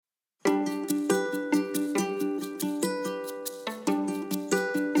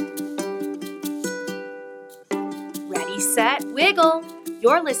set, wiggle.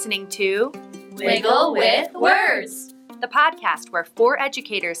 You're listening to Wiggle with Words, the podcast where 4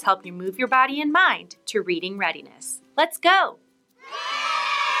 educators help you move your body and mind to reading readiness. Let's go!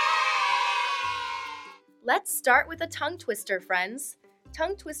 Let's start with a tongue twister, friends.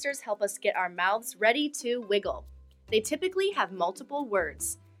 Tongue twisters help us get our mouths ready to wiggle. They typically have multiple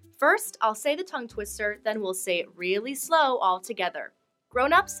words. First, I'll say the tongue twister, then we'll say it really slow all together.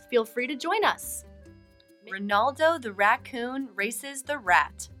 Grown-ups, feel free to join us. Ronaldo the Raccoon races the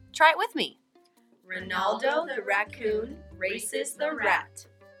rat. Try it with me. Ronaldo the Raccoon races the rat.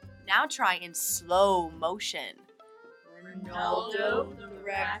 Now try in slow motion. Ronaldo the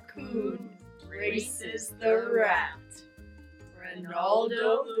Raccoon races the rat.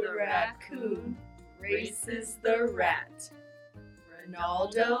 Ronaldo the Raccoon races the rat.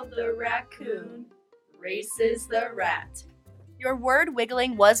 Ronaldo the Raccoon races the rat. Your word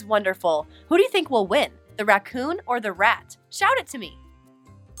wiggling was wonderful. Who do you think will win, the raccoon or the rat? Shout it to me.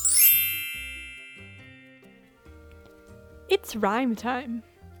 It's rhyme time.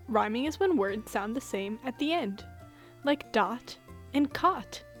 Rhyming is when words sound the same at the end, like dot and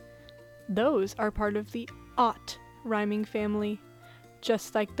cot. Those are part of the ought rhyming family,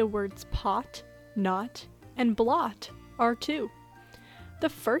 just like the words pot, not, and blot are too. The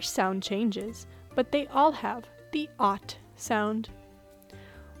first sound changes, but they all have the ought sound.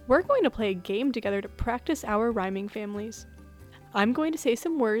 We're going to play a game together to practice our rhyming families. I'm going to say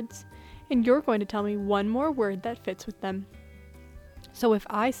some words, and you're going to tell me one more word that fits with them. So if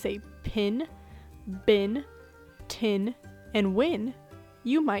I say pin, bin, tin, and win,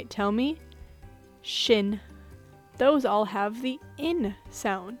 you might tell me shin. Those all have the in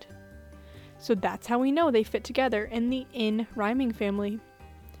sound. So that's how we know they fit together in the in rhyming family.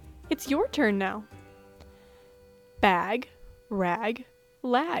 It's your turn now. Bag, rag,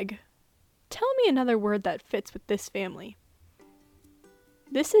 lag. Tell me another word that fits with this family.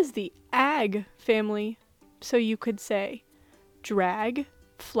 This is the ag family, so you could say drag,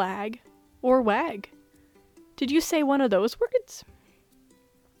 flag, or wag. Did you say one of those words?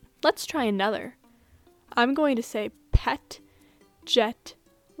 Let's try another. I'm going to say pet, jet,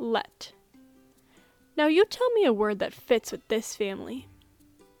 let. Now you tell me a word that fits with this family.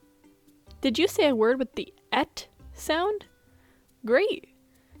 Did you say a word with the et sound? Great!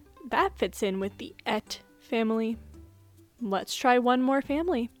 That fits in with the et family. Let's try one more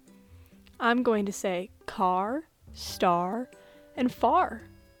family. I'm going to say car, star, and far.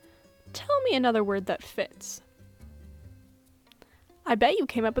 Tell me another word that fits. I bet you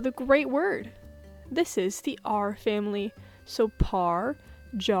came up with a great word. This is the R family, so par,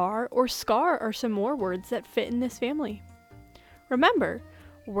 jar, or scar are some more words that fit in this family. Remember,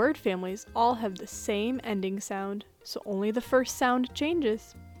 word families all have the same ending sound, so only the first sound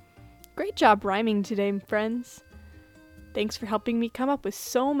changes. Great job rhyming today, friends. Thanks for helping me come up with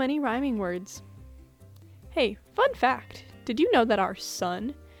so many rhyming words. Hey, fun fact, did you know that our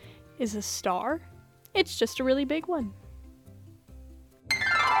sun is a star? It's just a really big one.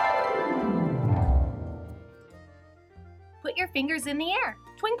 Put your fingers in the air.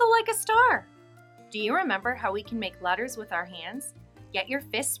 Twinkle like a star. Do you remember how we can make letters with our hands? Get your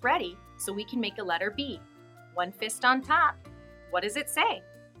fists ready so we can make a letter B. One fist on top. What does it say?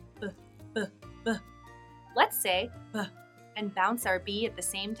 B, b, b. Let's say b and bounce our B at the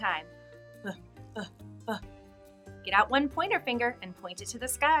same time. B, b, b. Get out one pointer finger and point it to the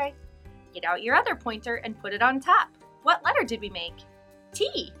sky. Get out your other pointer and put it on top. What letter did we make?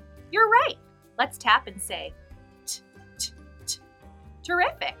 T. You're right. Let's tap and say t, t, t.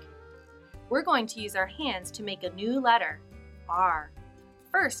 Terrific. We're going to use our hands to make a new letter, R.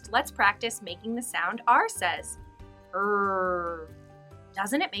 First, let's practice making the sound R says.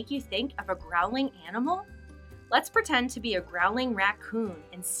 Doesn't it make you think of a growling animal? Let's pretend to be a growling raccoon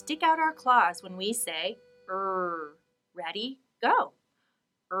and stick out our claws when we say Ready? Go.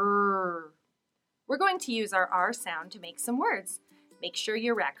 We're going to use our R sound to make some words. Make sure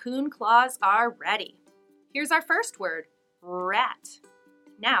your raccoon claws are ready. Here's our first word, rat.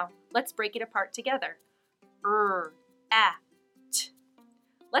 Now, let's break it apart together. At.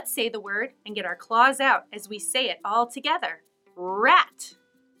 Let's say the word and get our claws out as we say it all together. Rat.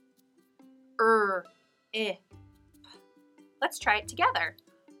 If. Let's try it together.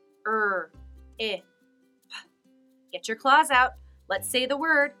 If. Get your claws out. Let's say the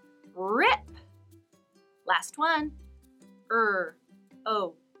word rip. Last one.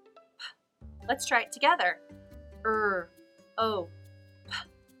 O. Let's try it together. O.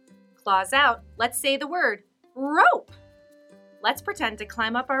 Claws out. Let's say the word rope. Let's pretend to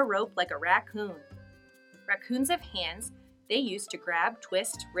climb up our rope like a raccoon. Raccoons have hands they use to grab,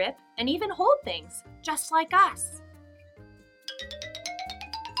 twist, rip, and even hold things, just like us.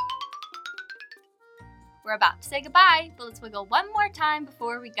 We're about to say goodbye, but let's wiggle one more time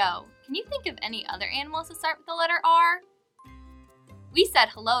before we go. Can you think of any other animals that start with the letter R? We said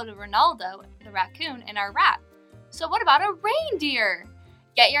hello to Ronaldo the Raccoon and our rat. So what about a reindeer?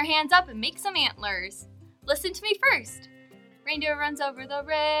 Get your hands up and make some antlers. Listen to me first. Reindeer runs over the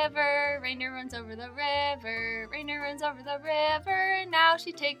river, reindeer runs over the river, reindeer runs over the river, now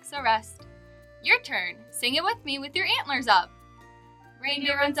she takes a rest. Your turn. Sing it with me with your antlers up.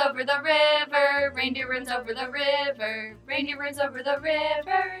 Reindeer runs over the river, reindeer runs over the river, reindeer runs over the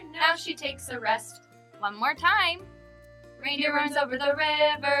river, now she takes a rest. One more time. Reindeer runs over the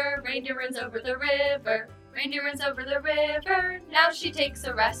river, reindeer runs over the river, reindeer runs over the river, now she takes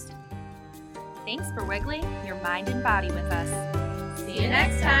a rest. Thanks for wiggling your mind and body with us. See you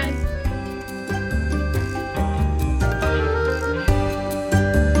next time.